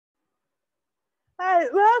Hi,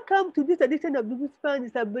 welcome to this edition of Business Plan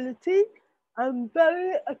Disability. I'm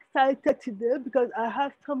very excited today because I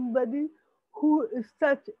have somebody who is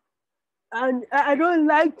such, and I don't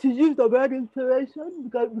like to use the word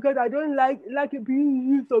inspiration because I don't like it being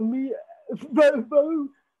used on me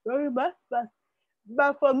very much.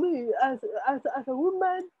 But for me, as a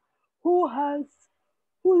woman who has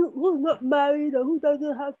who's not married or who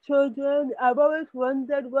doesn't have children, I've always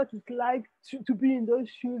wondered what it's like to be in those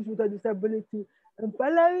shoes with a disability. And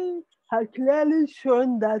Valerie has clearly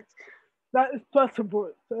shown that that is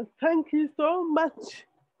possible. So thank you so much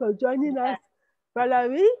for joining us,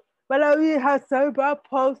 Valerie. Valerie has cerebral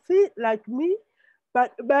palsy like me,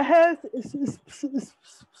 but my hers is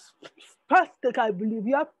spastic, I believe.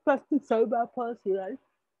 You have spastic cerebral palsy, right?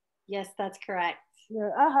 Yes, that's correct.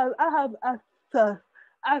 Yeah, I have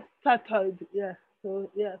asthmatoid. Yeah,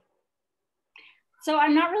 so yeah. So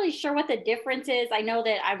I'm not really sure what the difference is. I know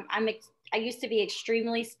that I used to be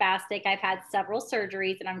extremely spastic. I've had several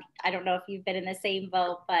surgeries, and I don't know if you've been in the same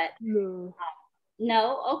boat, but No,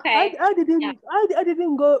 no, I, okay, I yeah, didn't I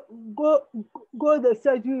didn't go go the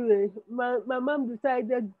surgery way. My mom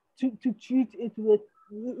decided to treat it with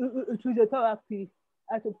the therapy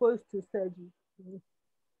as opposed to surgery.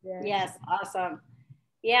 Yeah. yes, awesome.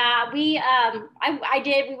 Yeah, I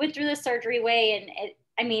did. We went through the surgery way, and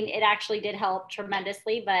I mean, it actually did help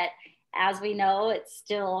tremendously. But as we know, it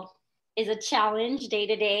still is a challenge day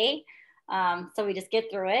to day. So we just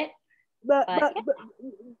get through it. But But but yeah. but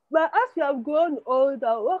but as you have grown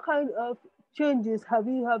older, what kind of changes have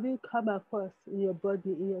you come across in your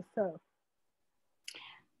body, in yourself?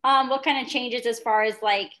 What kind of changes as far as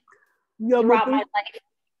like Your throughout my mobility,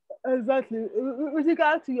 life? exactly. With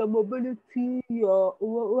regard to your mobility, your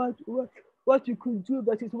what you could do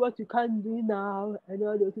versus what you can't do now, and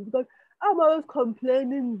all those things. Because I'm always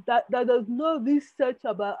complaining that there's no research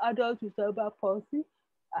about adults with cerebral palsy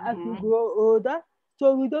as we Mhm. grow older,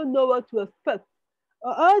 so we don't know what to expect.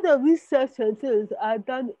 All the research and things are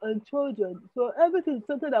done on children, so everything is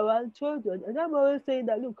centered around children. And I'm always saying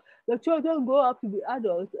that look, the children grow up to be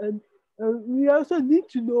adults, and we also need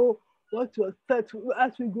to know what to expect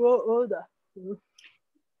as we grow older.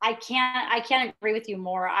 I can't agree with you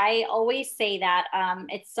more. I always say that.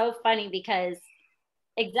 It's so funny because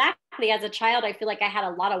exactly as a child, I feel like I had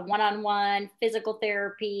a lot of one-on-one physical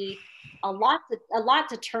therapy, a lot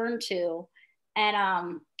to turn to,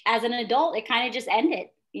 and as an adult, it kind of just ended,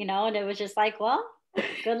 and it was just like, well,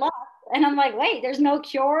 good luck. And I'm like, wait, there's no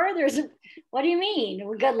cure. What do you mean?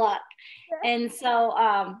 Well, good luck. And so,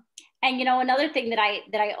 and another thing that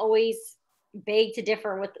I always beg to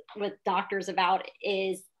differ with doctors about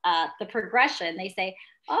is the progression. They say,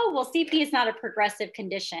 oh, well, CP is not a progressive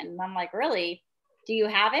condition. And I'm like, really? Do you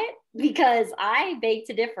have it? Because I beg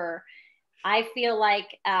to differ. I feel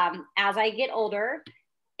like as I get older,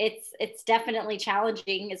 it's definitely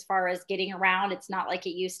challenging as far as getting around. It's not like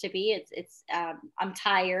it used to be. I'm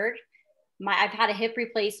tired. I've had a hip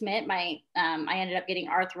replacement. I ended up getting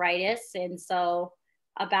arthritis, and so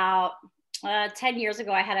about 10 years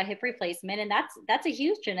ago, I had a hip replacement, and that's a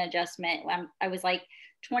huge adjustment. I was like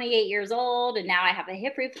 28 years old, and now I have a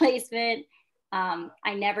hip replacement.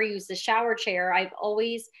 I never use the shower chair.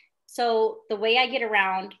 So the way I get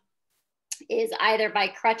around is either by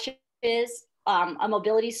crutches, a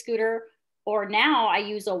mobility scooter, or now I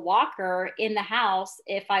use a walker in the house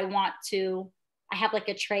if I want to. I have like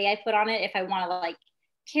a tray I put on it if I want to like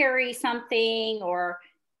carry something. Or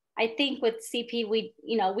I think with CP, we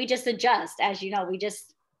just adjust. As you know, we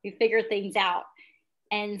figure things out.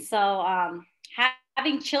 And so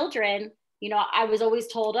having children, I was always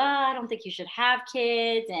told, oh, I don't think you should have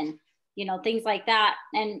kids, and things like that.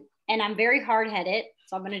 And I'm very hard headed,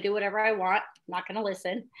 so I'm going to do whatever I want. I'm not going to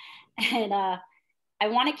listen. And I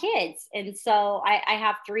wanted kids, and so I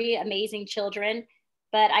have three amazing children.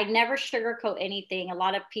 But I never sugarcoat anything. A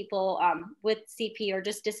lot of people with CP or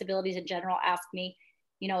just disabilities in general ask me,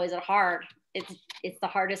 is it hard? It's the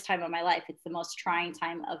hardest time of my life. It's the most trying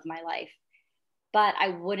time of my life, but I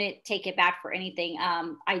wouldn't take it back for anything.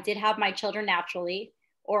 I did have my children naturally,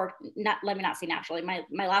 or not. Let me not say naturally.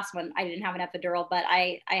 My last one, I didn't have an epidural, but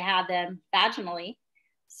I had them vaginally,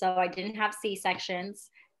 so I didn't have C-sections.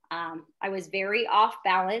 I was very off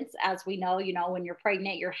balance, as we know. When you're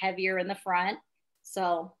pregnant, you're heavier in the front,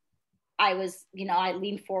 so I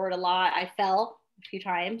leaned forward a lot. I fell a few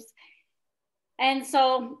times, and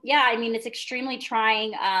so yeah, I mean, it's extremely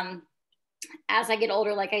trying. As I get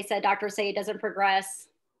older, like I said, doctors say it doesn't progress.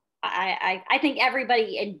 I think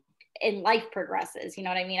everybody in life progresses. You know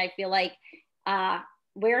what I mean? I feel like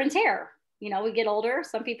wear and tear. We get older.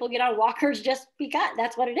 Some people get on walkers just because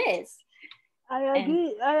that's what it is. I And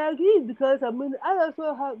agree. I agree because I mean I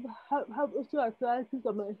also have osteoarthritis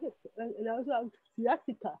on my hip and I also have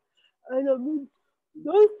sciatica, and I mean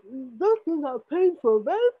those those things are painful,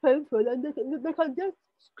 very painful, and they can just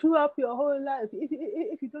screw up your whole life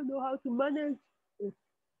if you don't know how to manage it.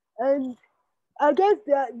 And I guess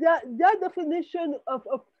their definition of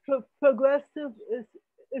progressive is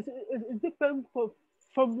different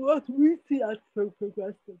from what we see as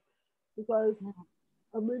progressive because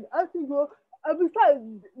I mean, as you go, and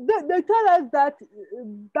besides, they tell us that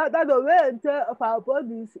the wear and tear of our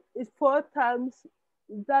bodies is four times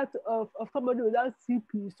that of somebody without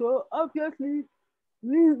CP. So obviously,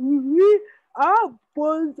 we our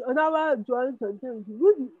bones and our joints and things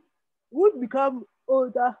would become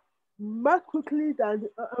older much quickly than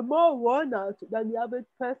more worn out than the average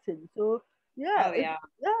person. So yeah, oh yeah,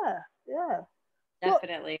 yeah, yeah. So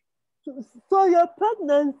definitely. so your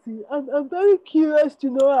pregnancy, I'm very curious to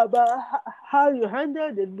know about how you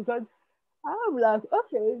handled it because I'm like,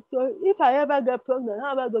 okay, so if I ever get pregnant,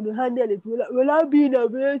 how am I going to handle it? Will I be in a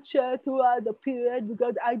wheelchair throughout the period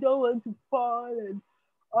because I don't want to fall and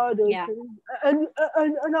all those Yeah. things? And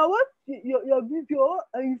I watched your video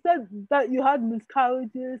and you said that you had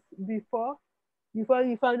miscarriages before you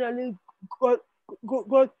finally got got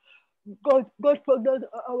got, got pregnant.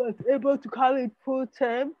 I was able to carry it full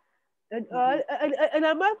term and Hmm. and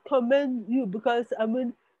I must commend you because I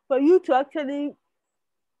mean for you to actually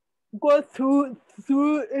go through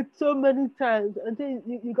it so many times until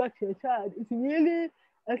you got your child, it's really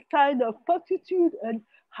a sign of fortitude and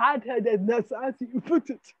hard-headedness, as you put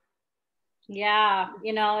it. Yeah,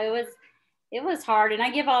 it was hard, and I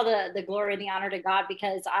give all the glory and the honor to God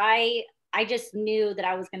because I just knew that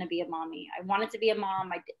I was going to be a mommy. I wanted to be a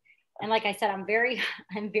mom. And like I said, I'm very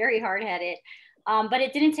I'm very hard headed, but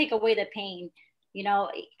it didn't take away the pain.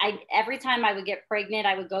 I every time I would get pregnant,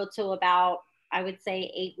 I would go to about, I would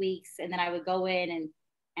say, 8 weeks, and then I would go in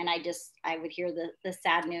and I would hear the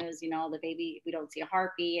sad news. The baby, we don't see a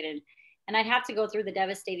heartbeat, and I'd have to go through the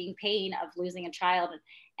devastating pain of losing a child.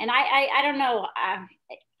 And I don't know.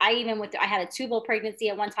 I even I had a tubal pregnancy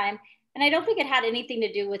at one time, and I don't think it had anything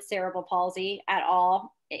to do with cerebral palsy at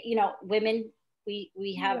all. Women,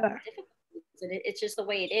 we have Yeah. difficulties, and it's just the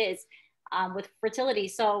way it is with fertility.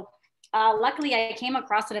 So luckily, I came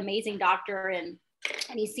across an amazing doctor, and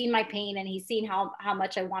he's seen my pain, and he's seen how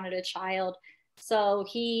much I wanted a child. So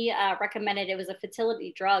he recommended, it was a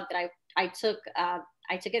fertility drug that I took.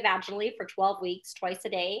 I took it vaginally for 12 weeks, twice a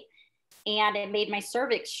day, and it made my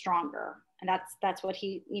cervix stronger. And that's what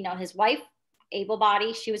his wife, able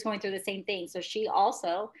body, she was going through the same thing, so she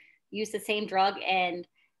also used the same drug, and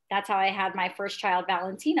that's how I had my first child,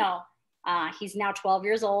 Valentino. He's now 12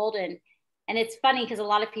 years old, and it's funny because a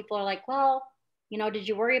lot of people are like, well, did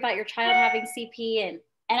you worry about your child having CP? And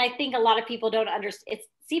I think a lot of people don't understand.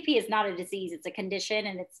 CP is not a disease; it's a condition,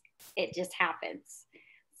 and it just happens.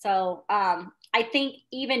 So I think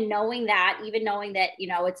even knowing that,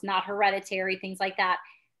 it's not hereditary, things like that,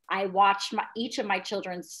 I watch each of my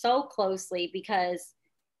children so closely because,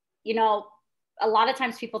 you know, a lot of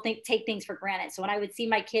times people take things for granted. So when I would see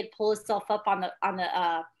my kid pull himself up on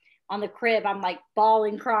the crib, I'm like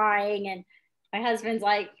bawling, crying, and my husband's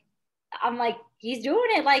like, I'm like, he's doing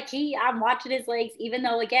it like I'm watching his legs, even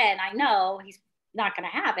though again I know he's not gonna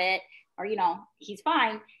have it, or he's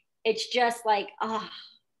fine. It's just like, oh,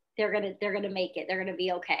 they're gonna make it. They're gonna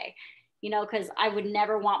be okay, because I would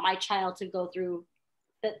never want my child to go through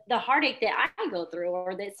the heartache that I go through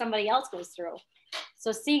or that somebody else goes through.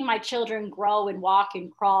 So seeing my children grow and walk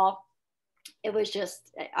and crawl, it was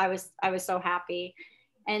just, I was so happy.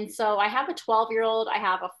 And so I have a 12-year-old, I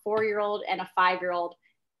have a 4-year-old, and a 5-year-old.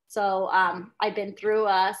 So I've been through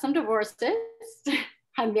some divorces.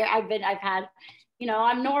 I've had,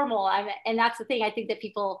 I'm normal. And that's the thing. I think that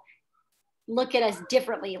people look at us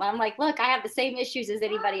differently. I'm like, look, I have the same issues as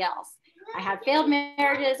anybody else. I had failed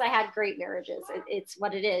marriages. I had great marriages. It's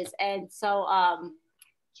what it is. And so,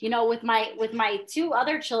 with my two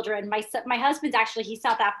other children, my husband's actually, he's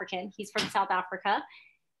South African. He's from South Africa,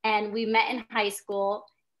 and we met in high school.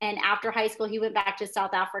 And after high school, he went back to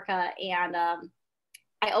South Africa, and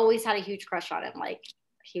I always had a huge crush on him. Like,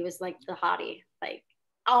 he was like the hottie. Like,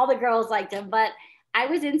 all the girls liked him, but I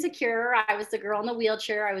was insecure. I was the girl in the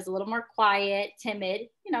wheelchair. I was a little more quiet, timid.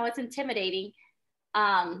 It's intimidating.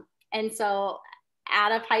 And so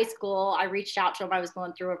out of high school, I reached out to him. I was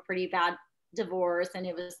going through a pretty bad divorce, and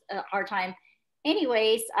it was a hard time.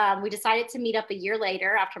 Anyways, we decided to meet up a year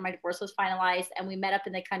later after my divorce was finalized, and we met up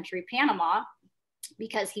in the country, Panama,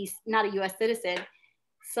 because he's not a US citizen.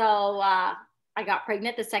 So I got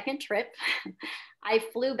pregnant the second trip. I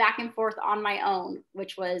flew back and forth on my own,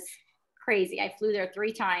 which was crazy. I flew there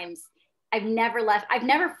 3 times. I've never left. I've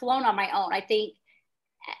never flown on my own.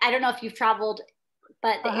 I don't know if you've traveled,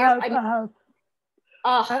 but I have. it's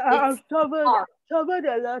I've traveled, hard. traveled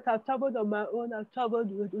a lot. I've traveled on my own. I've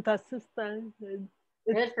traveled with assistance, and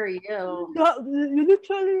it's Good for you. you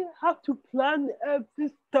literally have to plan every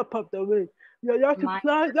step of the way. You have to My,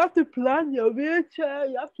 plan. You have to plan your wheelchair.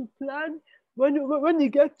 You have to plan when you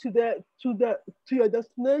get to your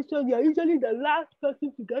destination. You're usually the last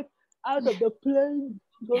person to get out of the plane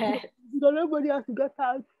because nobody has to get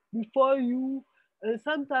out before you. And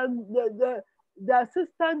sometimes the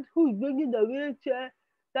assistant who's bringing the wheelchair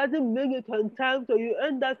doesn't bring it on time, so you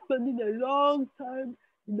end up spending a long time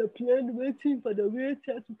in the plane waiting for the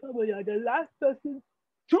wheelchair to come, and you're the last person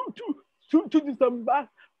to disembark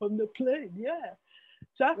from the plane. Yeah.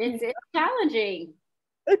 Traffic. it's challenging.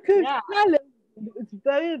 It is Yeah. challenging. It's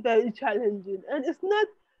very, very challenging. And it's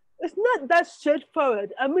not that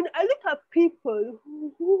straightforward. I mean, I look at people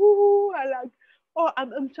who are like, oh,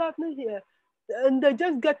 I'm traveling here. And they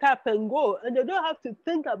just get up and go. And they don't have to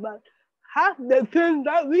think about half the things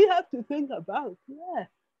that we have to think about. Yeah.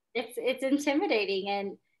 It's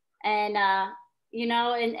intimidating, and you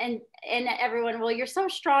know, and everyone, well, you're so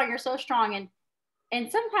strong,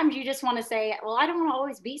 and sometimes you just want to say, well, I don't want to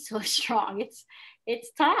always be so strong.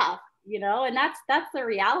 It's tough, you know, and that's the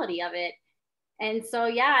reality of it. And so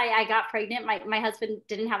yeah, I got pregnant. My husband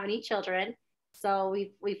didn't have any children, so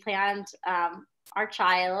we planned our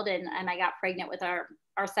child, and I got pregnant with our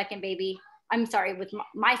second baby. I'm sorry, with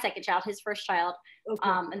my second child, his first child, Okay.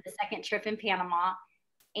 and the second trip in Panama.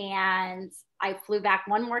 And I flew back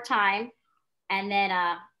one more time, and then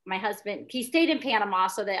my husband, he stayed in Panama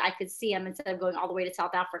so that I could see him instead of going all the way to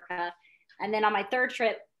South Africa. And then on my third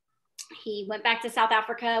trip, he went back to South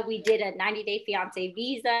Africa. We did a 90-day fiance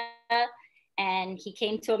visa, and he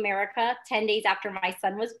came to America 10 days after my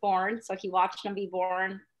son was born. So he watched him be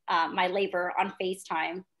born, my labor, on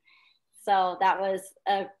FaceTime. So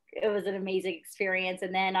it was an amazing experience.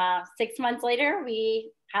 And then 6 months later,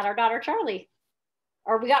 we had our daughter, Charlie.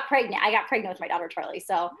 Or we got pregnant. I got pregnant with my daughter, Charlie.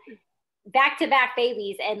 So back-to-back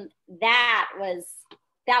babies. And that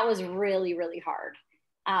was really, really hard.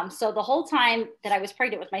 So the whole time that I was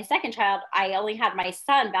pregnant with my second child, I only had my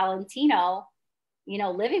son, Valentino, you know,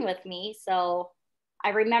 living with me. So I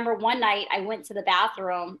remember one night I went to the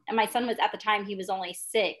bathroom, and my son was, at the time, he was only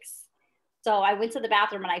 6. So I went to the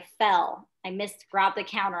bathroom and I fell. I grabbed the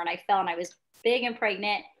counter and I fell, and I was big and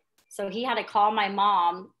pregnant. So he had to call my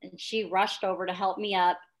mom, and she rushed over to help me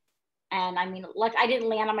up. And I mean, like, I didn't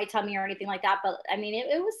land on my tummy or anything like that, but I mean,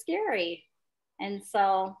 it was scary. And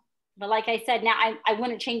so, but like I said, now I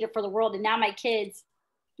wouldn't change it for the world. And now my kids,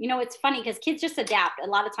 you know, it's funny because kids just adapt. A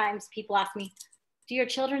lot of times people ask me, do your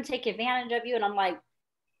children take advantage of you? And I'm like,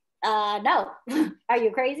 no. Are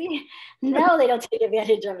you crazy? No, they don't take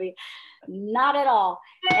advantage of me. Not at all.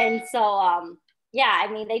 And so, yeah,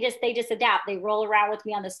 I mean, they just adapt. They roll around with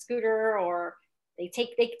me on the scooter, or they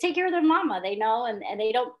take care of their mama, they know, and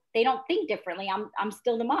they don't think differently. I'm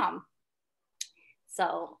still the mom.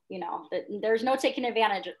 So, you know, there's no taking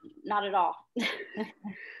advantage, not at all.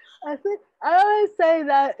 I think I always say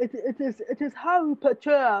that it is how we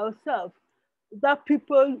portray ourselves that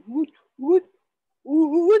people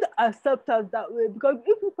would accept us that way. Because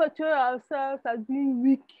if we portray ourselves as being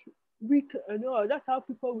weak and all, that's how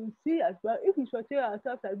people will see us. But if we portray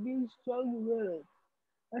ourselves as being strong-willed,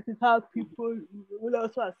 that is how people will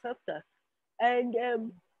also accept us. And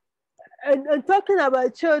and talking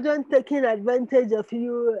about children taking advantage of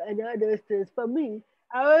you and all those things, for me,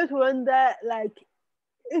 I always wonder, like,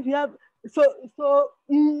 if you have, so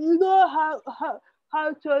you know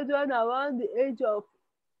how children around the age of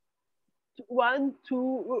 1,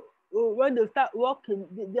 2, when they start walking,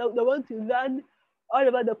 they want to run all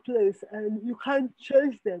over the place, and you can't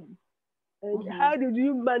chase them. And Mhm. how did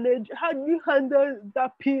you manage? How did you handle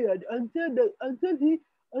that period until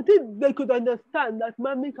they could understand that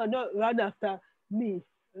mommy cannot run after me?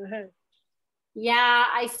 Uh-huh. Yeah,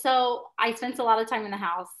 I spent a lot of time in the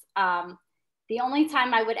house. The only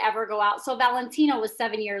time I would ever go out, so Valentino was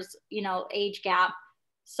 7 years, you know, age gap.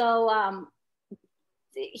 So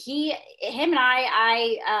him and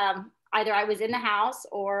I either I was in the house,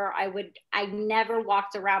 or I never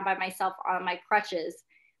walked around by myself on my crutches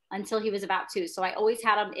until he was about 2. So I always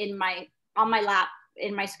had him on my lap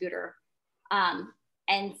in my scooter.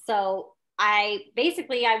 And so I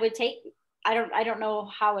would take, I don't know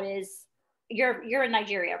how it is. You're in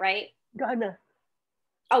Nigeria, right? Ghana.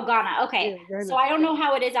 Oh, Ghana. Okay. Yeah, Ghana. So I don't know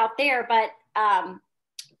how it is out there, but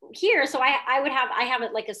here, so I have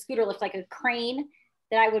it like a scooter lift, like a crane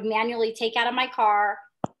that I would manually take out of my car,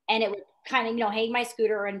 and kind of, hang my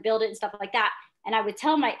scooter and build it and stuff like that. And I would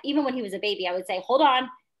tell even when he was a baby, I would say, hold on,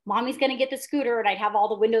 mommy's going to get the scooter. And I'd have all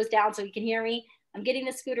the windows down so he can hear me. I'm getting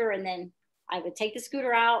the scooter. And then I would take the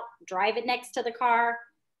scooter out, drive it next to the car,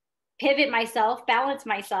 pivot myself, balance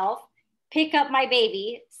myself, pick up my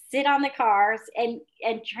baby, sit on the car. I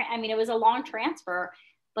mean, it was a long transfer,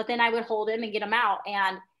 but then I would hold him and get him out.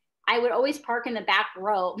 And I would always park in the back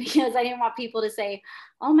row because I didn't want people to say,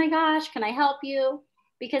 oh my gosh, can I help you?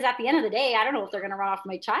 Because at the end of the day, I don't know if they're going to run off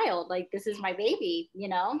my child. Like, this is my baby,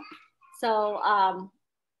 So I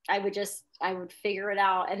would figure it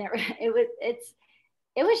out. And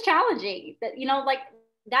it was challenging that, like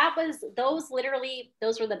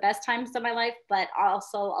those were the best times of my life, but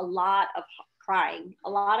also a lot of crying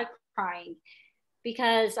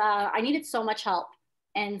because I needed so much help.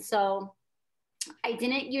 And so I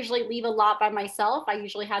didn't usually leave a lot by myself. I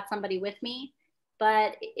usually had somebody with me,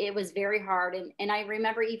 but it was very hard. And I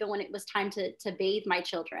remember even when it was time to bathe my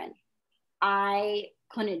children, I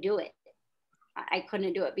couldn't do it. I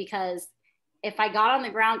couldn't do it because if I got on the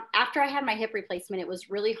ground after I had my hip replacement, it was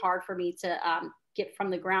really hard for me to get from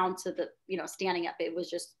the ground to the, standing up. It was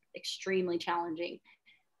just extremely challenging.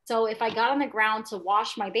 So if I got on the ground to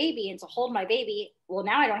wash my baby and to hold my baby, well,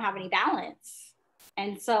 now I don't have any balance.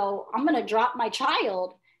 And so I'm going to drop my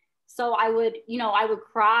child. So I would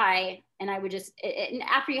cry and I would and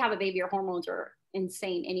after you have a baby, your hormones are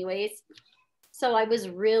insane anyways. So I was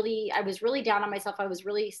really down on myself. I was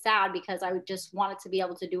really sad because I just wanted to be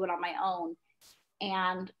able to do it on my own.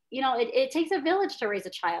 And, it takes a village to raise a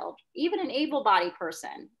child, even an able-bodied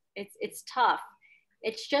person. It's tough.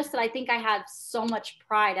 It's just that I think I had so much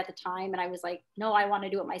pride at the time. And I was like, no, I want to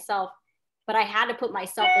do it myself. But I had to put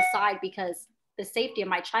myself aside because the safety of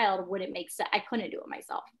my child wouldn't make sense. I couldn't do it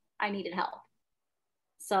myself. I needed help.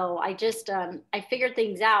 So I just, I figured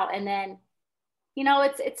things out. And then,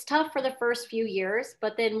 it's tough for the first few years,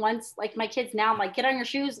 but then once, like my kids now, I'm like, get on your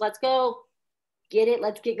shoes, let's go, get it,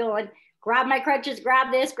 let's get going, grab my crutches,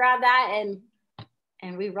 grab this, grab that.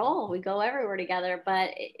 And we roll, we go everywhere together.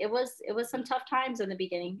 But it was some tough times in the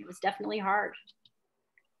beginning. It was definitely hard.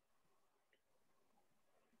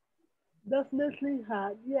 Definitely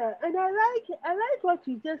hard, yeah. And I like what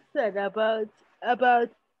you just said about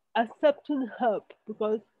accepting help,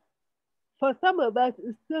 because for some of us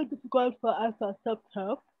it's still difficult for us to accept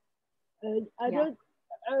help. And I Yeah. don't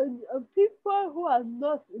and people who are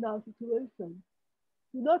not in our situation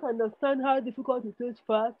do not understand how difficult it is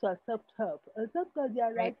for us to accept help. And sometimes they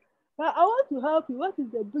are Right. like, but I want to help you, what is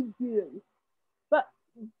the big deal? But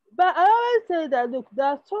but I always say that, look, there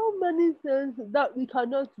are so many things that we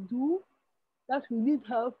cannot do that we need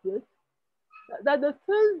help with, that the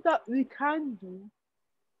things that we can do,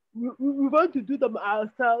 we want to do them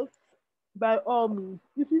ourselves by all means.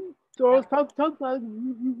 Even though Yeah. sometimes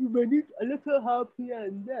we may need a little help here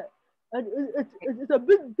and there. And it's a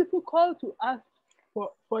bit difficult to ask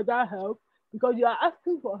for that help, because you are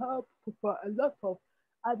asking for help for a lot of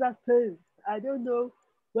other things. I don't know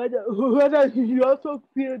whether you also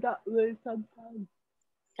feel that way sometimes.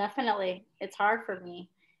 Definitely. It's hard for me.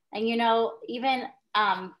 And even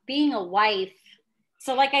being a wife.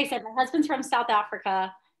 So like I said, my husband's from South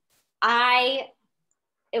Africa. I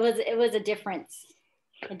it was a difference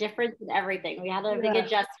in everything. We had a big Yeah.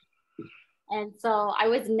 adjustment. And so I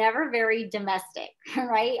was never very domestic,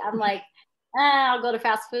 right? I'm like, I'll go to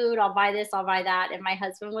fast food, I'll buy this, I'll buy that. And my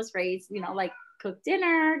husband was raised, like cook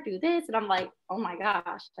dinner, do this. And I'm like, oh my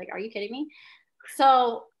gosh, like, are you kidding me?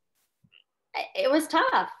 So it was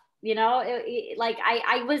tough, like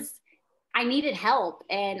I needed help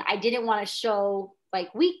and I didn't want to show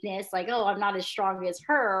like weakness, like, oh, I'm not as strong as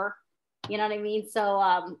her. You know what I mean?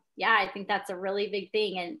 So, yeah, I think that's a really big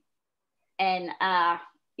thing. And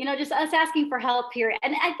just us asking for help here.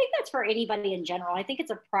 And I think that's for anybody in general. I think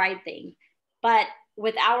it's a pride thing, but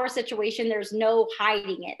with our situation, there's no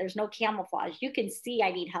hiding it. There's no camouflage. You can see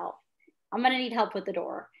I need help. I'm going to need help with the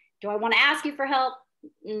door. Do I want to ask you for help?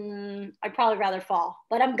 I'd probably rather fall,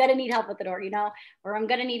 but I'm going to need help with the door, or I'm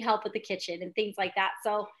going to need help with the kitchen and things like that.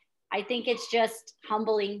 So I think it's just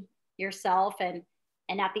humbling yourself. And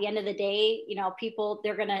at the end of the day, people,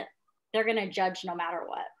 they're going to judge no matter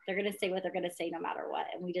what. They're going to say what they're going to say no matter what.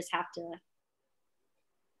 And we just have to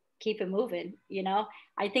keep it moving.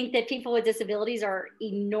 I think that people with disabilities are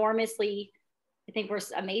enormously, I think we're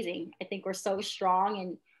amazing. I think we're so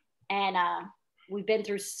strong and we've been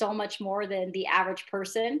through so much more than the average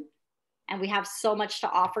person, and we have so much to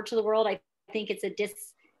offer to the world. I think it's a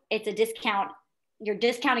discount. You're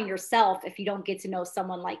discounting yourself if you don't get to know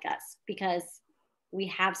someone like us, because we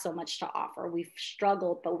have so much to offer. We've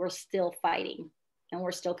struggled, but we're still fighting and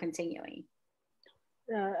we're still continuing.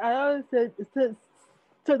 Yeah, I always said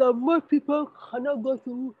so that most people cannot go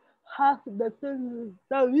through half the things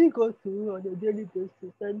that we go through on a daily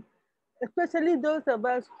basis, and especially those of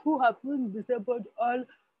us who have been disabled all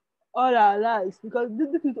our lives, because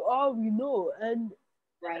this is all we know.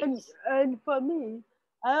 Right. And for me,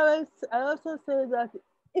 I also say that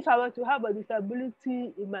if I were to have a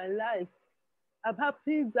disability in my life, I'm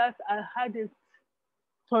happy that I had it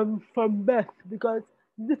from birth, because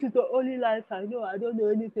this is the only life I know. I don't know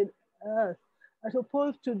anything else. As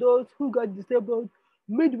opposed to those who got disabled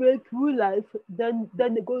midway through life, then they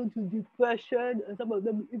go into depression, and some of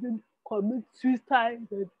them even commit suicide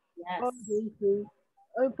and all Yes. those things.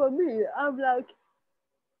 And for me, I'm like,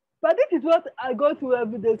 but this is what I go through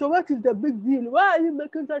every day. So what is the big deal? Why are you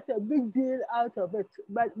making such a big deal out of it?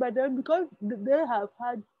 But then because they have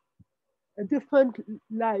had a different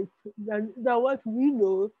life than what we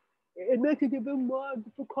know, it makes it even more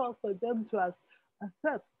difficult for them to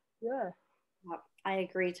accept. Yeah. Yep, I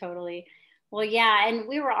agree totally. Well, yeah, and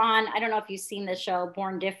we were on, I don't know if you've seen the show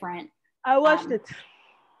Born Different. I watched Um, it.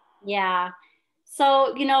 yeah.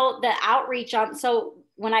 So, the outreach on, so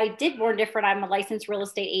when I did Born Different, I'm a licensed real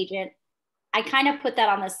estate agent. I kind of put that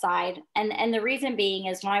on the side. And the reason being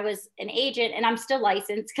is when I was an agent and I'm still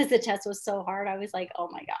licensed because the test was so hard, I was like, oh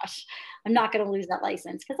my gosh, I'm not going to lose that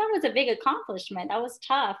license because that was a big accomplishment. That was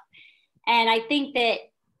tough. And I think that,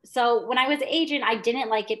 so when I was an agent, I didn't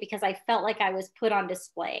like it because I felt like I was put on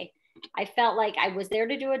display. I felt like I was there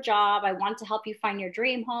to do a job. I want to help you find your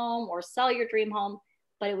dream home or sell your dream home,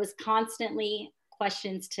 but it was constantly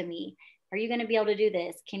questions to me. Are you going to be able to do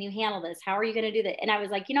this? Can you handle this? How are you going to do that? And I was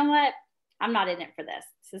like, you know what? I'm not in it for this.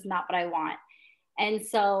 This is not what I want. And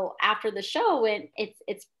so after the show went,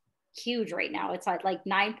 it's huge right now. It's like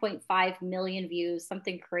 9.5 million views,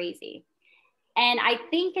 something crazy. And I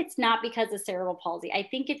think it's not because of cerebral palsy. I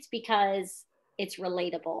think it's because it's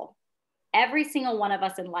relatable. Every single one of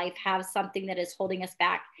us in life has something that is holding us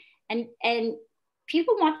back. And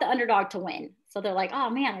people want the underdog to win. So they're like, oh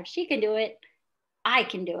man, if she can do it, I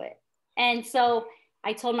can do it. And so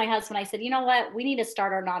I told my husband, I said, you know what? We need to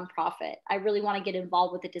start our nonprofit. I really want to get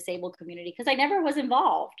involved with the disabled community because I never was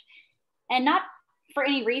involved. And not for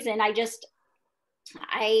any reason. I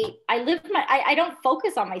live I don't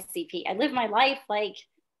focus on my CP. I live my life like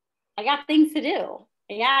I got things to do.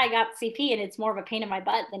 Yeah, I got CP and it's more of a pain in my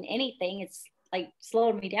butt than anything. It's like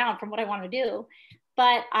slowing me down from what I want to do.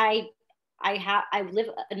 But I live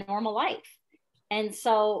a normal life. And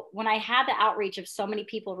so when I had the outreach of so many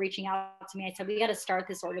people reaching out to me, I said, we got to start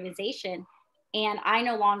this organization. And I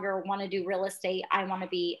no longer want to do real estate. I want to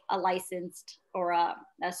be a licensed or a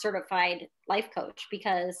certified life coach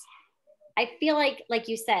because I feel like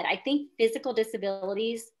you said, I think physical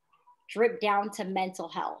disabilities drip down to mental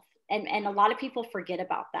health. And a lot of people forget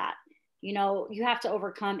about that. You have to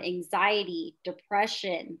overcome anxiety,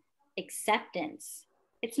 depression, acceptance.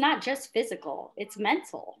 It's not just physical, it's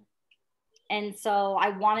mental. And so I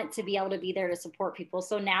wanted to be able to be there to support people.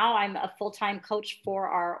 So now I'm a full-time coach for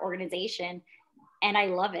our organization and I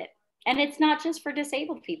love it. And it's not just for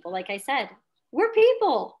disabled people. Like I said, we're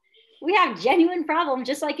people. We have genuine problems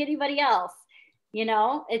just like anybody else.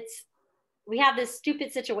 It's we have this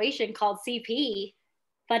stupid situation called CP,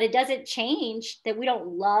 but it doesn't change that we don't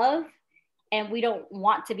love and we don't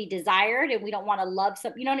want to be desired and we don't want to love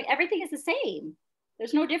some, everything is the same.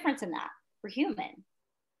 There's no difference in that. We're human.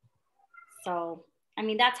 So, I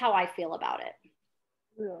mean, that's how I feel about it.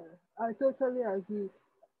 Yeah. I totally agree.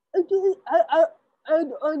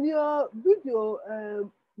 And on your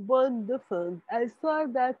video, Born Different, I saw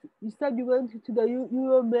that you said you went to the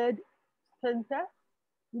Euromed Center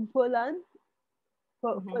in Poland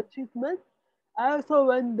for Mm-hmm. treatment. I also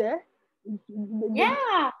went there in the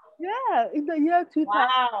Yeah. yeah, in the year 2000.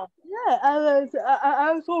 Wow. Yeah, I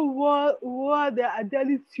also wore the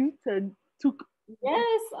Adele suit and took.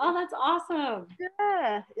 Yes. Oh, that's awesome.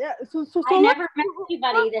 Yeah, yeah. I So never met what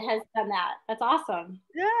anybody that has done that. That's awesome.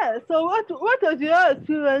 yeah. So what was your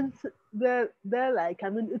experience there like? I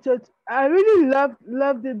mean, it was I really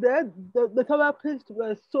loved it there. The therapists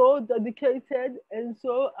were so dedicated and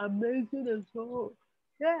so amazing and so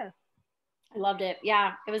yeah. I loved it.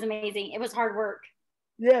 Yeah, it was amazing. It was hard work.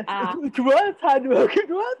 Yes, Uh, it was hard work. It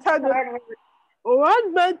was hard work. hard work.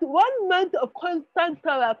 1 month of constant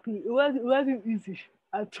therapy. It wasn't easy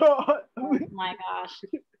at all. Oh my gosh.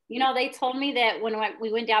 They told me that when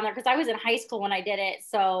we went down there, because I was in high school when I did it.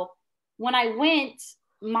 So when I went,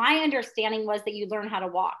 my understanding was that you learn how to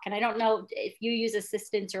walk. And I don't know if you use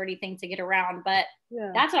assistance or anything to get around, but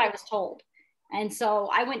Yeah. that's what I was told. And so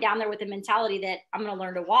I went down there with the mentality that I'm going to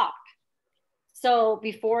learn to walk. So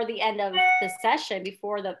before the end of the session,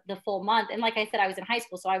 before the full month, and like I said, I was in high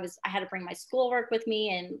school, so I had to bring my schoolwork with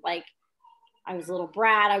me, and like I was a little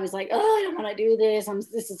brat. I was like, oh, I don't want to do this.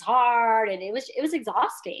 This is hard, and it was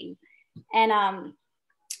exhausting. And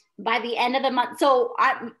by the end of the month, so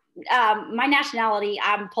my nationality,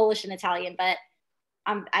 I'm Polish and Italian, but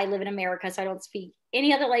I live in America, so I don't speak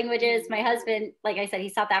any other languages. My husband, like I said,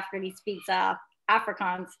 he's South African. He speaks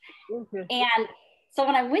Afrikaans. Okay. And so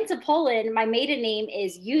when I went to Poland, my maiden name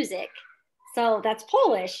is Yuzik. So that's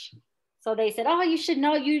Polish. So they said, oh, you should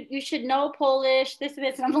know Polish, this and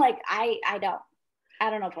this. And I'm like, I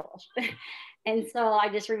don't know Polish. And so I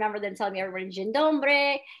just remember them telling me everybody dzień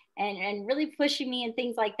dobry and really pushing me and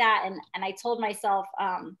things like that. And I told myself,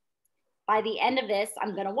 by the end of this,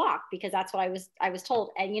 I'm going to walk, because that's what I was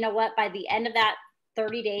told. And you know what? By the end of that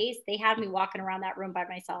 30 days, they had me walking around that room by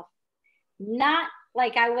myself. Not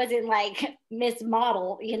like I wasn't like Miss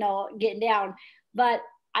Model, getting down, but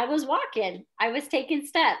I was walking. I was taking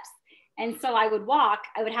steps. And so I would walk.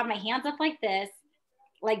 I would have my hands up like this,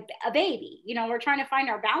 like a baby. We're trying to find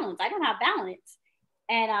our balance. I don't have balance.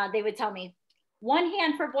 And they would tell me, one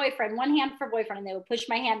hand for boyfriend, one hand for boyfriend. And they would push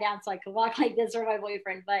my hand down so I could walk like this for my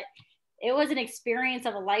boyfriend. But it was an experience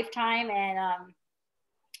of a lifetime.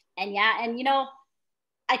 And yeah, and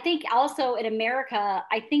I think also in America,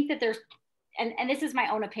 I think that there's, and this is my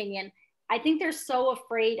own opinion, I think they're so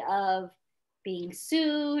afraid of being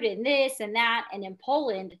sued and this and that. And in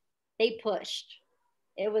Poland, they pushed.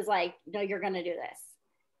 It was like, no, you're going to do this,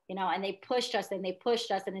 and they pushed us and they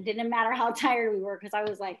pushed us. And it didn't matter how tired we were, because I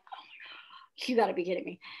was like, oh my God, you got to be kidding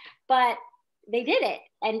me. But they did it.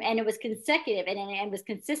 And it was consecutive and it was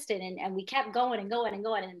consistent. And we kept going and going and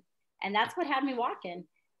going. And that's what had me walking.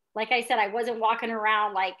 Like I said, I wasn't walking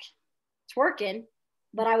around like twerking,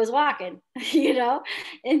 but I was walking,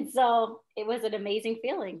 and so it was an amazing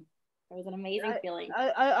feeling. It was an amazing feeling.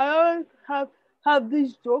 I always have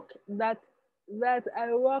this joke that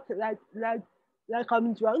I walk like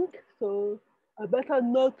I'm drunk, so I better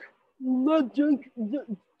not drink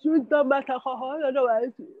that much alcohol,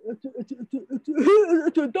 otherwise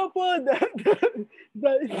it will double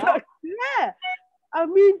the effect. Yeah, I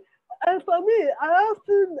mean, and for me, I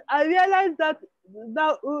realize that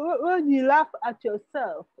when you laugh at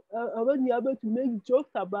yourself, when you're able to make jokes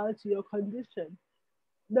about your condition,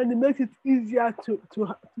 then it makes it easier to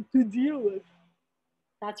deal with.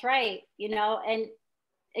 That's right, and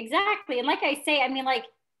exactly. And like I say, I mean, like,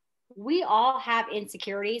 we all have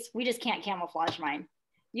insecurities. We just can't camouflage mine.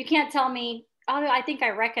 You can't tell me, oh, I think I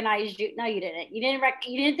recognized you. No, you didn't. You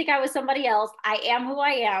didn't think I was somebody else. I am who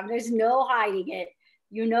I am. There's no hiding it.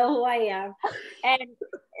 You know who I am. And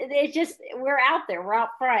it's just, we're out there, we're out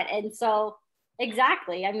front. And so,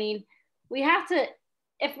 exactly. I mean, we have to,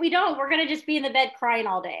 if we don't, we're going to just be in the bed crying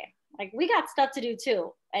all day. Like, we got stuff to do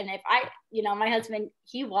too. And if my husband,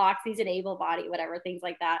 he walks, he's an able body, whatever, things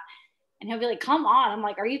like that. And he'll be like, come on. I'm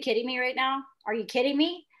like, are you kidding me right now? Are you kidding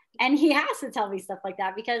me? And he has to tell me stuff like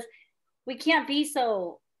that, because we can't be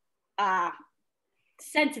so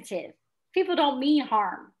sensitive. People don't mean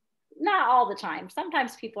harm. Not all the time.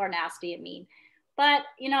 Sometimes people are nasty and mean. But,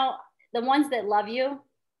 the ones that love you,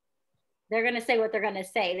 they're going to say what they're going to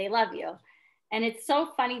say. They love you. And it's so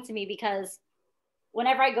funny to me, because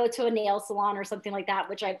whenever I go to a nail salon or something like that,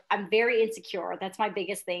 which I'm very insecure. That's my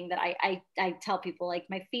biggest thing that I tell people, like,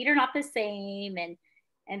 my feet are not the same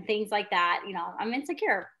and things like that. I'm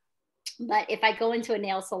insecure. But if I go into a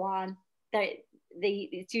nail salon,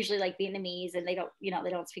 it's usually like Vietnamese, and they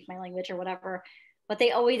don't speak my language or whatever. But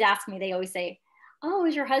they always ask me, they always say, oh,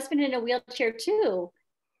 is your husband in a wheelchair too?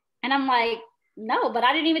 And I'm like, no, but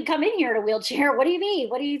I didn't even come in here in a wheelchair. What do you mean?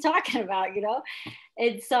 What are you talking about?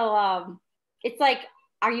 And so, it's like,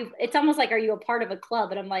 it's almost like, are you a part of a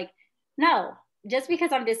club? And I'm like, no, just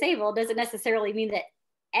because I'm disabled doesn't necessarily mean that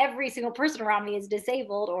every single person around me is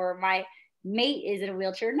disabled or my mate is in a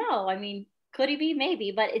wheelchair. No, I mean, could he be?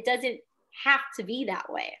 Maybe, but it doesn't have to be that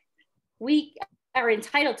way. We are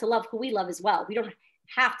entitled to love who we love as well. We don't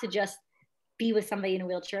have to just be with somebody in a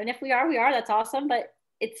wheelchair. And if we are, that's awesome. But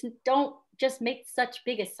don't just make such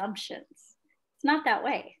big assumptions. It's not that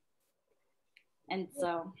way. And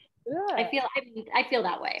so yeah. I feel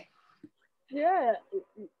that way. Yeah.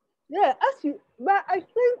 Actually, but I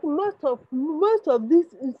think most of this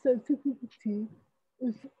insensitivity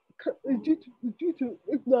is due to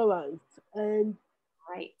ignorance, and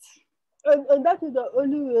right. And that is the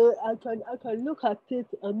only way I can look at it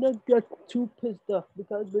and not get too pissed off,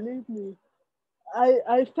 because believe me,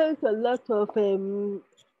 I face a lot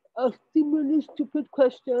of seemingly stupid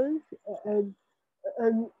questions and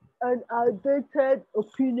and outdated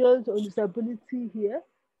opinions on disability here.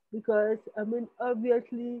 because I mean,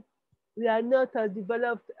 obviously, we are not as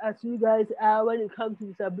developed as you guys are when it comes to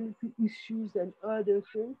disability issues and all those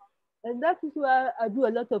things. And that is why I do a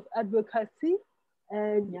lot of advocacy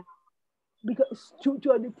and Yeah. because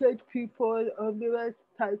to educate people on various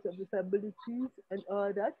types of disabilities and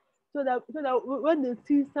all that. So that when they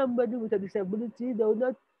see somebody with a disability, they will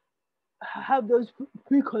not have those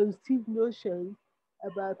preconceived notions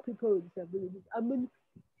about people with disabilities. I mean,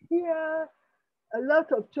 here a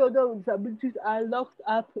lot of children with disabilities are locked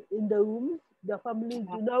up in the rooms. The families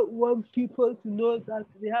Yeah. do not want people to know that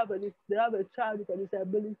they have a child with a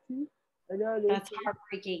disability and all those That's things.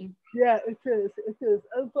 heartbreaking. Yeah, it is. It is.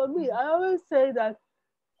 And for me, I always say that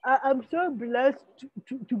I'm so blessed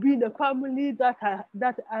to be in a family that I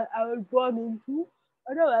was born into.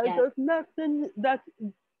 Otherwise, Yes. there's nothing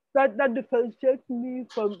that differentiates me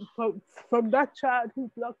from that child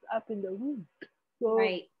who's locked up in the room. So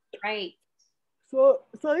Right. Right. so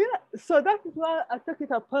yeah, so that is why I take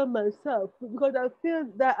it upon myself because I feel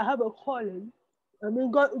that I have a calling. I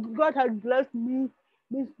mean, God has blessed me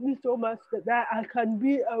so much that I can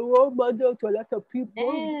be a role model to a lot of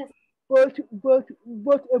people, Yes.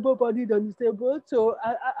 both able-bodied and disabled. So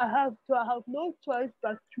I have no choice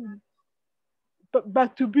but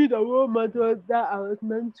to be the role model that I was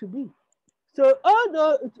meant to be. So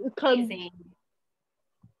although it can Amazing.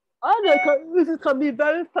 It can be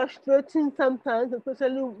very frustrating sometimes,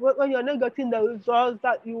 especially when you're not getting the results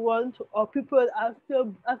that you want, or people are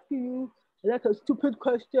still asking you like a stupid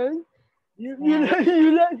question. Yeah.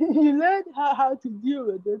 You learn how to deal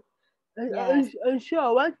with it. Yes. And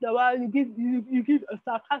sure, once in a while you give a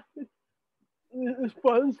sarcastic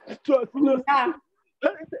response to a Mhm. Yeah.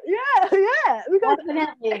 yeah, because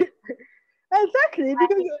Definitely. exactly I,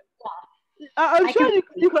 because I'm I sure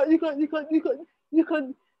completely.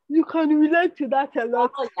 you can relate to that a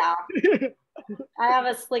lot. Oh yeah. I have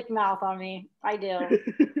a slick mouth on me. I do.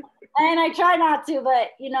 And I try not to, but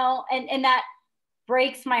and that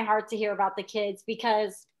breaks my heart to hear about the kids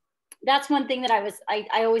because that's one thing that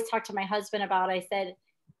I always talk to my husband about. I said,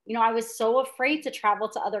 I was so afraid to travel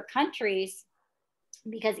to other countries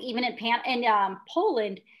because even in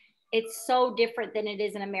Poland, it's so different than it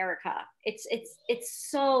is in America. It's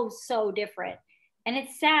so different, and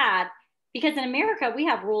it's sad because in America we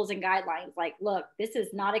have rules and guidelines. Like, look, this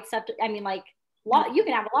is not acceptable. I mean, like, you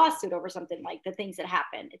can have a lawsuit over something like the things that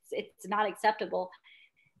happen. It's not acceptable,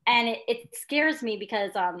 and it scares me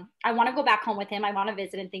because I want to go back home with him. I want to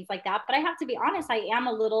visit and things like that. But I have to be honest, I am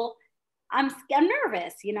a little. I'm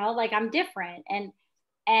nervous, like I'm different, and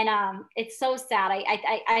it's so sad.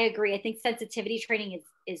 I agree. I think sensitivity training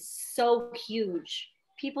is so huge.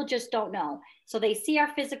 People just don't know, so they see our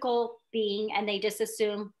physical being and they just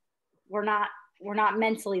assume we're not we're not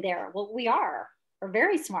mentally there. Well, we are. We're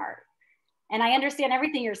very smart, and I understand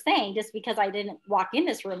everything you're saying. Just because I didn't walk in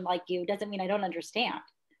this room like you doesn't mean I don't understand.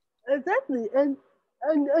 Exactly, and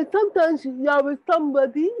sometimes you're with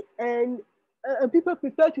somebody, and people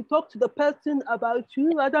prefer to talk to the person about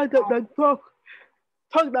you rather than talk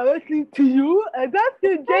directly to you, and that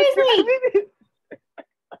It's thing just I crazy. mean,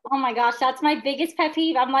 Oh my gosh, that's my biggest pet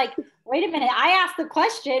peeve. I'm like, wait a minute, I asked the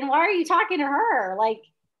question. Why are you talking to her? Like,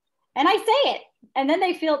 and I say it, and then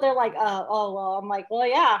they're like, oh well. I'm like, well,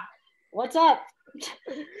 yeah. What's up?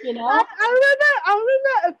 you know? I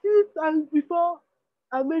remember a few times before.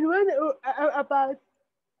 I mean, when about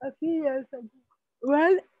a few years ago.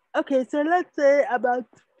 Well, okay, so let's say about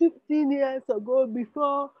 15 years ago,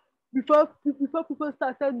 before people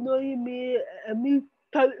started knowing me, and me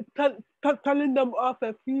telling them off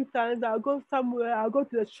a few times. I'll go somewhere. I'll go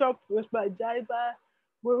to the shop with my driver.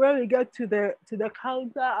 When we get to the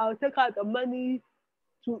counter, I'll take out the money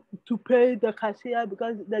to pay the cashier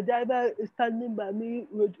because the driver is standing by me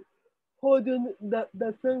with holding the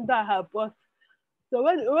thing that I have bought. So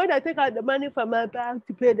when I take out the money from my bag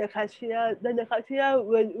to pay the cashier, then the cashier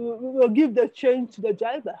will give the change to the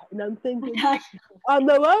driver. And I'm thinking, I'm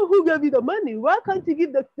the one who gave you the money. Why can't you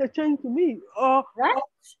give the change to me? Right?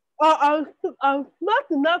 I'm smart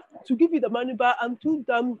enough to give you the money, but I'm too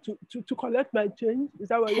dumb to collect my change. Is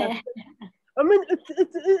that what you're saying? I mean,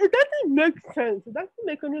 it doesn't make sense. It doesn't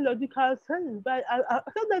make any logical sense. But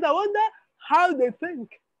sometimes I wonder how they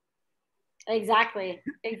think. Exactly.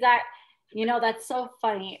 Exact. That's so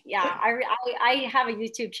funny. Yeah, I have a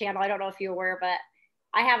YouTube channel. I don't know if you're aware, but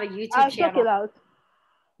I have a YouTube I'll check channel. it out.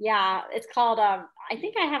 Yeah, it's called I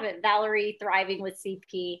think I have it Valerie Thriving with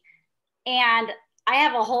CP. And I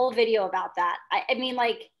have a whole video about that. I mean,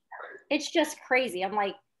 like, it's just crazy. I'm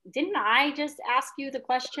like, didn't I just ask you the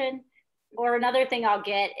question? Or another thing I'll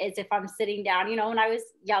get is if I'm sitting down, you know, when I was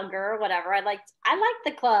younger or whatever, I liked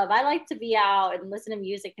the club. I like to be out and listen to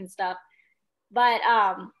music and stuff. But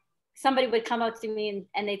somebody would come up to me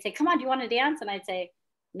and they'd say, "Come on, do you want to dance?" And I'd say,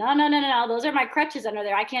 "No, no, no, no, no. Those are my crutches under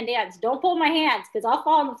there. I can't dance. Don't pull my hands because I'll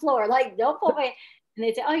fall on the floor. Like, don't pull my." And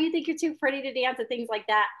they'd say, "Oh, you think you're too pretty to dance," and things like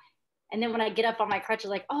that. And then when I get up on my crutches,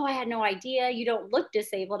 like, "Oh, I had no idea. You don't look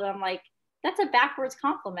disabled." And I'm like, that's a backwards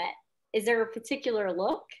compliment. Is there a particular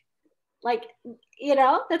look? Like, you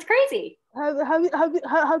know, that's crazy. Have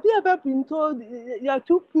you ever been told you're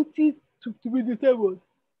too pretty to be disabled?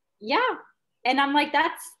 Yeah. And I'm like,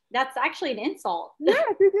 that's actually an insult. Yes,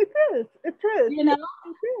 it is. It is. You know?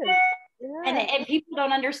 It is. Yeah. And people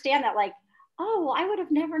don't understand that, like, oh, well, I would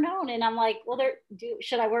have never known. And I'm like, well,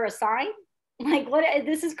 should I wear a sign? Like, what?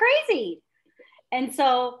 This is crazy. And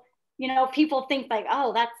so, you know, people think like,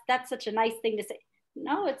 oh, that's such a nice thing to say.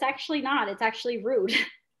 No, it's actually not. It's actually rude.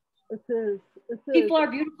 It is. It is. People are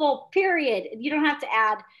beautiful, period. You don't have to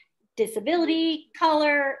add disability,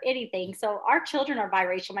 color, anything. So our children are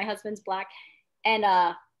biracial. My husband's Black. And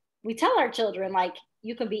we tell our children, like,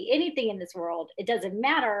 you can be anything in this world. It doesn't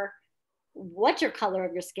matter what your color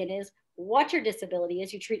of your skin is, what your disability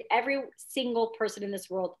is. You treat every single person in this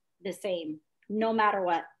world the same, no matter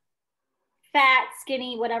what. Fat,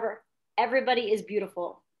 skinny, whatever. Everybody is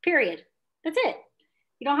beautiful, period. That's it.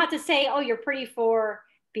 You don't have to say, oh, you're pretty for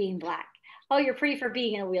being Black. Oh, you're pretty for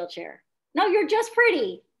being in a wheelchair. No, you're just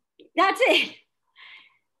pretty. That's it.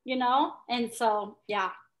 You know? And so,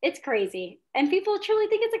 yeah, it's crazy. And people truly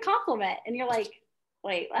think it's a compliment. And you're like,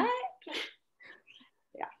 wait, what?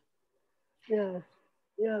 Yeah.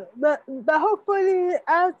 Yeah. But hopefully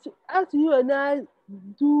as you and I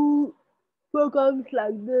do programs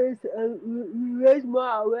like this and we raise more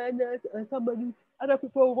awareness and other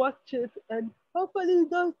people watch it and hopefully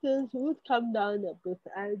those things would come down a bit.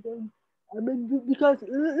 Because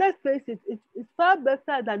let's face it, it's far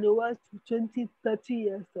better than it was 20, 30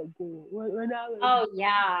 years ago when I was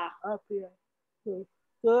up here.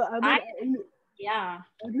 So yeah,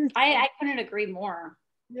 at least, I couldn't agree more.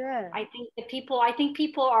 yeah. I think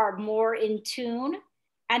people are more in tune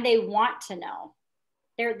and they want to know.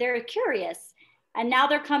 They're curious. And now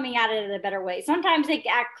they're coming at it in a better way. Sometimes they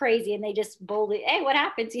act crazy and they just boldly, hey, what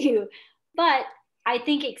happened to you? But I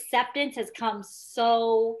think acceptance has come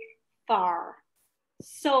so far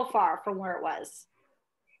from where it was.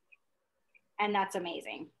 And that's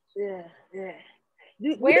amazing. Yeah, yeah.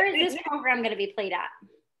 Where is this program going to be played at?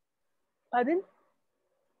 Pardon?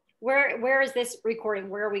 Where is this recording?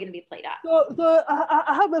 Where are we going to be played at? So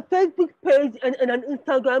I have a Facebook page and an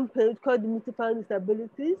Instagram page called Demystifying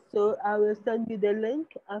Disabilities. So I will send you the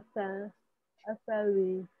link after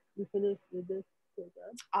we finish with this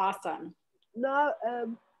program. Awesome. Now,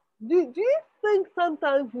 do you think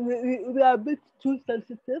sometimes we are a bit too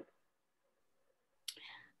sensitive?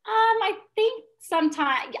 I think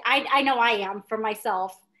sometimes I know I am for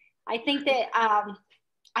myself. I think that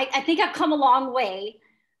I think I've come a long way.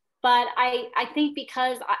 But I think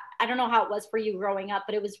because I don't know how it was for you growing up,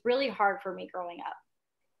 but it was really hard for me growing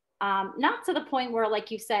up. Not to the point where,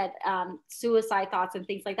 like you said, suicide thoughts and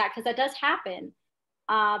things like that, because that does happen.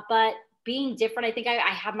 But being different, I think I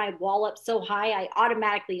have my wall up so high, I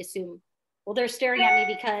automatically assume, well, they're staring at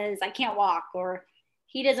me because I can't walk, or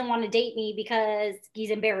he doesn't want to date me because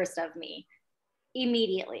he's embarrassed of me.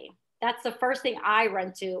 Immediately. That's the first thing I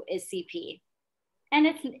run to is CP. And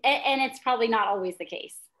it's probably not always the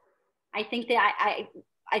case. I think that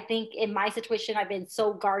I think in my situation, I've been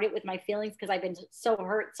so guarded with my feelings because I've been so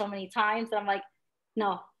hurt so many times that I'm like,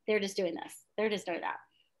 no, they're just doing this. They're just doing that.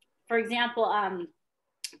 For example,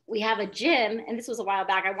 we have a gym, and this was a while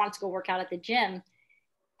back. I wanted to go work out at the gym.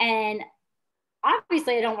 And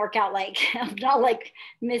obviously I don't work out like, I'm not like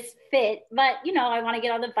misfit, but you know, I want to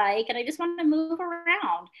get on the bike and I just want to move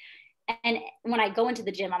around. And when I go into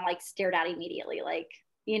the gym, I'm like stared at immediately, like,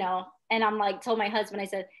 you know, and I'm like, told my husband, I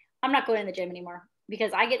said, I'm not going to the gym anymore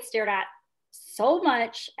because I get stared at so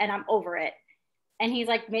much and I'm over it. And he's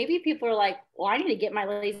like, maybe people are like, well, I need to get my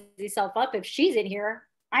lazy self up. If she's in here,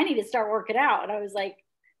 I need to start working out. And I was like,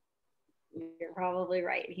 you're probably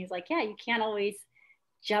right. And he's like, yeah, you can't always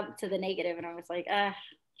jump to the negative. And I was like,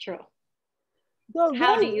 true.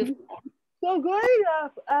 How do you feel? So growing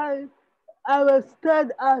up, I was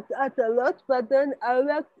stared at a lot, but then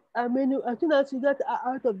as soon as you get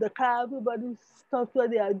out of the car, everybody stops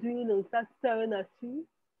what they are doing and starts staring at you.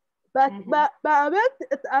 But I went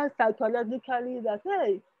it out psychologically that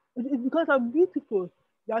hey, it's because I'm beautiful.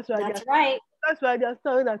 That's why they're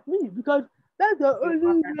staring at me because that's the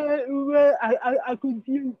only way I could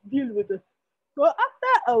deal with it. So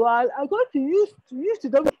after a while, I got used to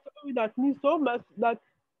them staring at me so much that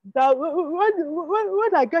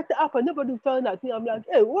when I get up and nobody's staring at me, I'm like,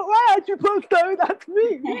 hey, why aren't you both staring at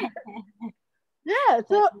me? Yeah.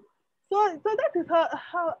 So that is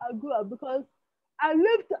how I grew up because I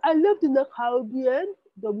lived in the Caribbean,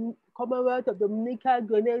 the Commonwealth of Dominica,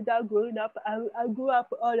 Grenada. Growing up, I grew up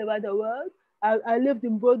all over the world. I lived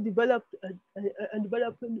in both developed and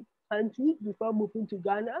developing countries before moving to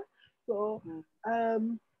Ghana. So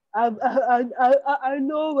um, I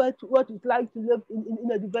know what it's like to live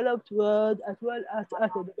in a developed world as well as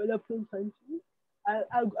a developing country.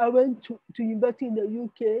 I went to university in the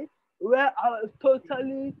UK where I was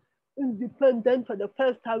totally independent for the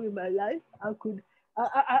first time in my life.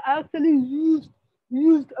 I actually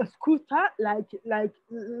used a scooter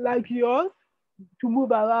like yours to move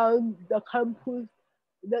around the campus.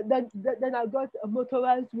 Then I got a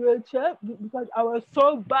motorized wheelchair because I was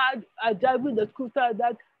so bad at driving the scooter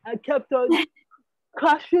that I kept on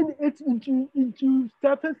crashing it into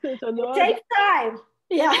surfaces and It all that. takes time.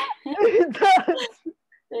 Yeah, It does.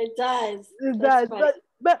 it does. It That's does. funny.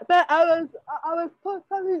 But I was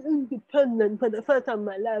totally independent for the first time in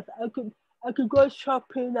my life. I could go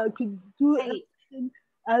shopping. I could do Right. everything.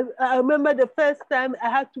 I remember the first time I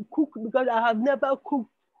had to cook because I have never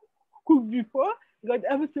cooked before because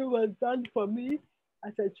everything was done for me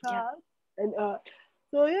as a Yep. child. And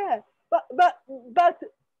so yeah, but but but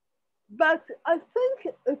but I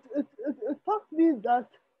think it taught me that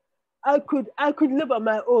I could live on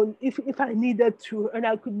my own if I needed to, and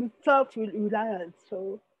I could be self-reliant.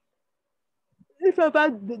 So if ever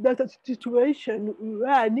there's a situation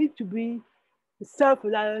where I need to be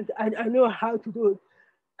self-reliant, and I know how to do it.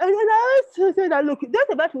 And I also say that look,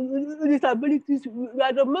 that's about disabilities. We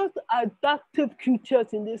are the most adaptive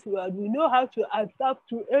creatures in this world. We know how to adapt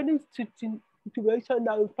to any situation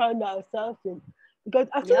that we find ourselves in. Because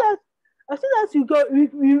Yep. as soon as you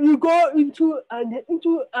go into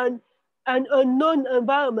an unknown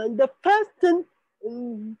environment, the first thing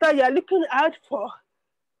that you're looking out for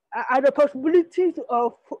are the possibilities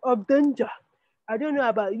of danger. I don't know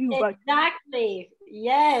about you, but Exactly.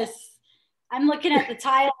 Yes. I'm looking at the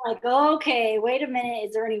tile like, okay, wait a minute.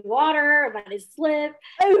 Is there any water? Am I going to slip?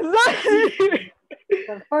 exactly.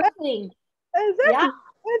 The first thing. Yeah.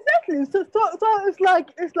 Exactly, exactly. So it's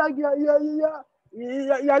like you're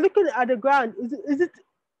looking at the ground. Is it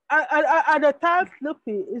are the tiles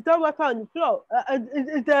slippery? Is there water on the floor?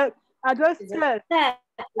 Is there are there Is there stairs? that?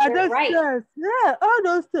 Is Are there there right? stairs? Yeah, all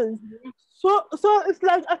those things. Mhm. So it's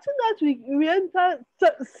like as soon as we enter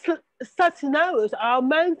such scenarios, our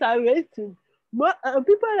minds are racing.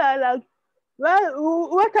 People are like, well,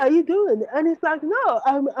 what are you doing? And it's like, no,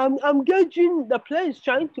 I'm gauging the place,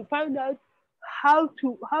 trying to find out how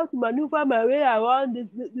to maneuver my way around this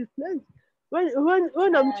place. When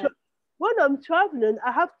I'm traveling,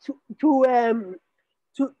 I have to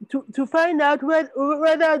find out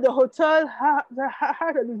whether the hotel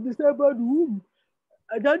had a disabled room.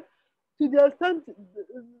 And then to the extent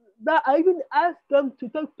that I even asked them to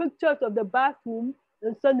take pictures of the bathroom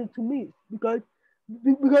and send it to me because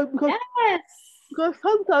because Yes. because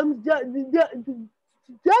sometimes their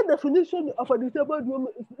definition of a disabled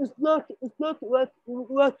woman is not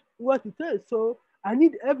what it is. So I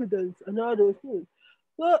need evidence and all those things.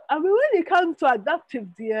 So I mean, when it comes to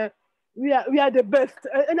adaptive, dear, we are the best,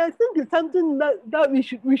 and I think it's something that we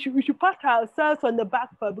should pat ourselves on the back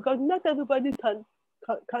for because not everybody can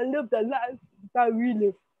live the life that we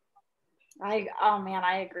live. Oh man,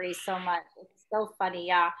 I agree so much. It's so funny.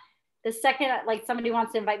 Yeah. The second like somebody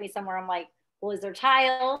wants to invite me somewhere, I'm like, well, is there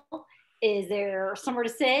tile? Is there somewhere to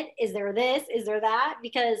sit? Is there this? Is there that?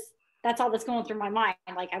 Because that's all that's going through my mind.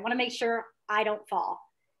 Like I want to make sure I don't fall.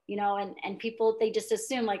 And people they just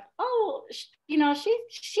assume like, oh, she's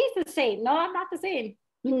the same. No, I'm not the same.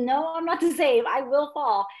 No, I'm not the same. I will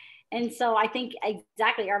fall. And so I think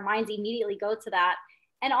exactly our minds immediately go to that.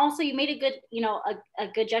 And also you made a good, a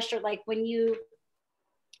good gesture. Like when you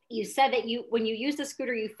said that when you used the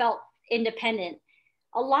scooter, you felt independent.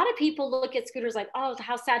 A lot of people look at scooters like, oh,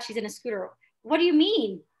 how sad she's in a scooter. What do you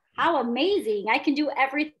mean? How amazing. I can do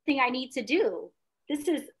everything I need to do. It's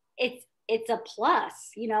a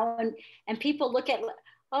plus, and people look at,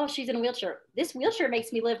 oh, she's in a wheelchair. This wheelchair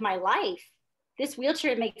makes me live my life. This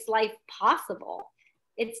wheelchair makes life possible.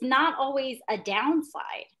 It's not always a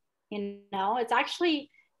downside,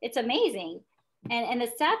 it's amazing. And the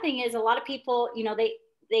sad thing is a lot of people,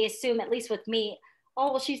 they assume, at least with me,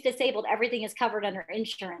 oh, well, she's disabled. Everything is covered under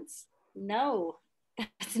insurance. No,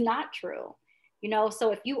 that's not true.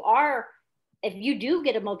 So if you do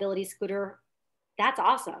get a mobility scooter, that's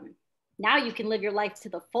awesome. Now you can live your life to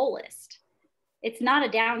the fullest. It's not a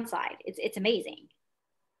downside. It's amazing.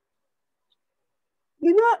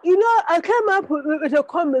 I came up with a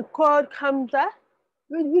comic called Kamza,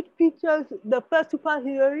 which features the first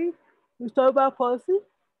superhero with cerebral palsy.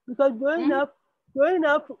 Because Mhm. growing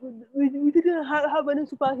up, we didn't have any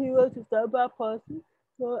superheroes with cerebral palsy.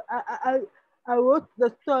 So I wrote the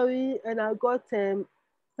story and I got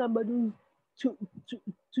somebody to, to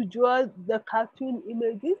to draw the cartoon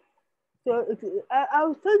images. So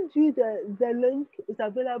I'll send you the link. It's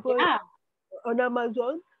available Yeah. on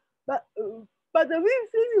Amazon. But but the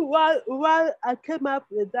reason why I came up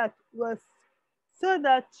with that was so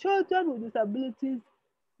that children with disabilities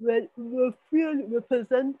will feel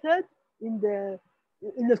represented in the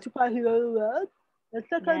superhero world. And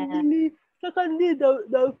Yeah. secondly,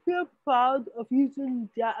 they'll feel proud of using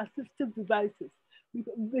their assistive devices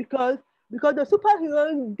because because the superhero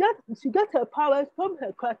she gets her powers from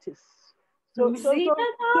her crutches. So so See, so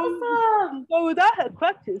that's so, awesome. so without her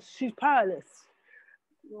crutches, she's powerless.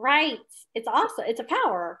 Right. It's awesome. It's a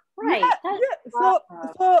power. Yeah, Right. That's yeah.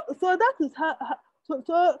 awesome. So that is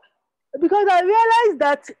so because I realized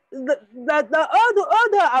that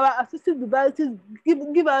although our assistive devices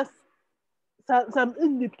give us some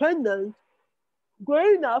independence,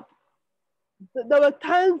 growing up, there were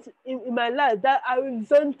times in my life that I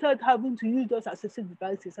resented having to use those assistive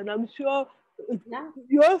devices, and I'm sure it, Yeah.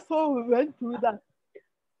 you also went through that.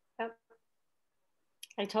 Yep.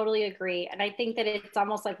 I totally agree. And I think that it's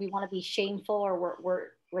almost like we want to be shameful or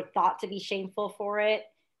we're thought to be shameful for it.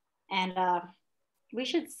 And we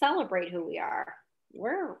should celebrate who we are.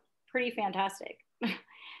 We're pretty fantastic.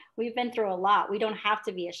 We've been through a lot. We don't have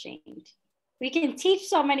to be ashamed. We can teach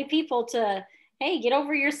so many people to, hey, get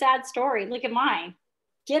over your sad story. Look at mine.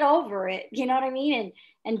 Get over it. You know what I mean?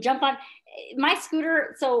 And jump on my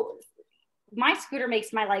scooter. So my scooter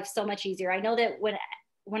makes my life so much easier. I know that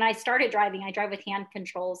when I started driving, I drive with hand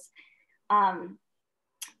controls. Um,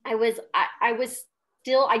 I was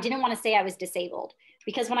still, I didn't want to say I was disabled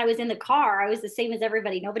because when I was in the car, I was the same as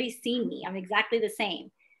everybody. Nobody's seen me. I'm exactly the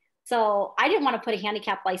same. So I didn't want to put a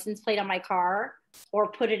handicap license plate on my car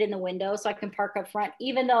or put it in the window so I can park up front,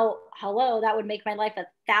 even though, hello, that would make my life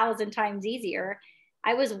 1,000 times easier.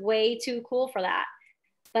 I was way too cool for that.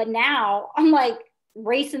 But now I'm like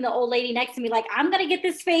racing the old lady next to me, like, I'm going to get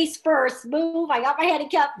this face first. Move. I got my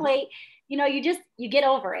handicap plate. You get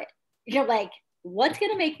over it. You're like, what's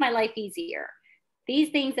going to make my life easier? These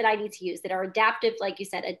things that I need to use that are adaptive, like you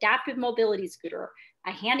said, adaptive mobility scooter,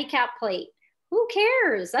 a handicap plate. Who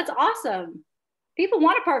cares? That's awesome. People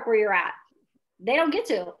want to park where you're at. They don't get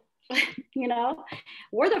to. you know,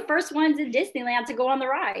 we're the first ones in Disneyland to go on the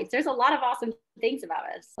rides. There's a lot of awesome things about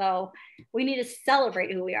us. So we need to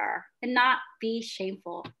celebrate who we are and not be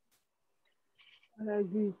shameful. I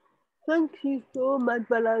agree. Thank you so much,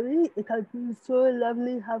 Valerie. It has been so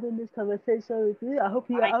lovely having this conversation with you. I hope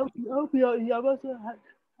you have also had,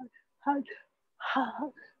 had,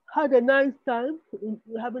 had a nice time in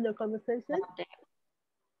having a conversation.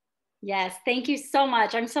 Yes, thank you so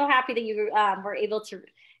much. I'm so happy that you were able to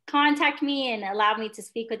contact me and allow me to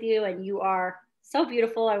speak with you. And you are so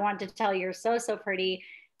beautiful. I wanted to tell you, you're so, so pretty.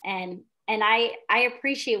 And I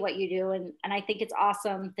appreciate what you do. And I think it's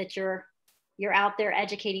awesome that you're out there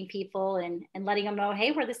educating people and letting them know,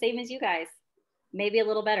 hey, we're the same as you guys. Maybe a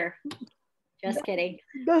little better. Just kidding.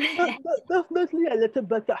 Definitely a little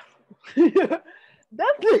better.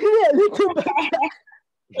 Definitely a little better.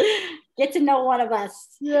 Get to know one of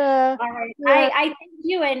us. Yeah. All right. Yeah. I thank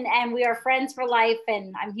you and we are friends for life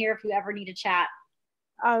and I'm here if you ever need to chat.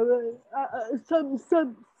 I will. Some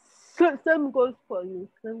goes for you.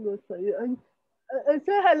 Some goes for you. And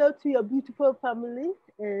say hello to your beautiful family.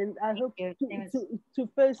 And I Thank hope you. to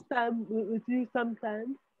FaceTime with you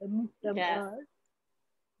sometime and meet them Yes. all.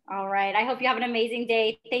 All right. I hope you have an amazing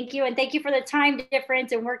day. Thank you. And thank you for the time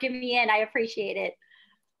difference and working me in. I appreciate it.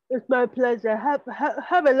 It's my pleasure.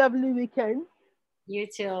 Have a lovely weekend. You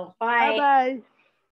too. Bye Bye. bye.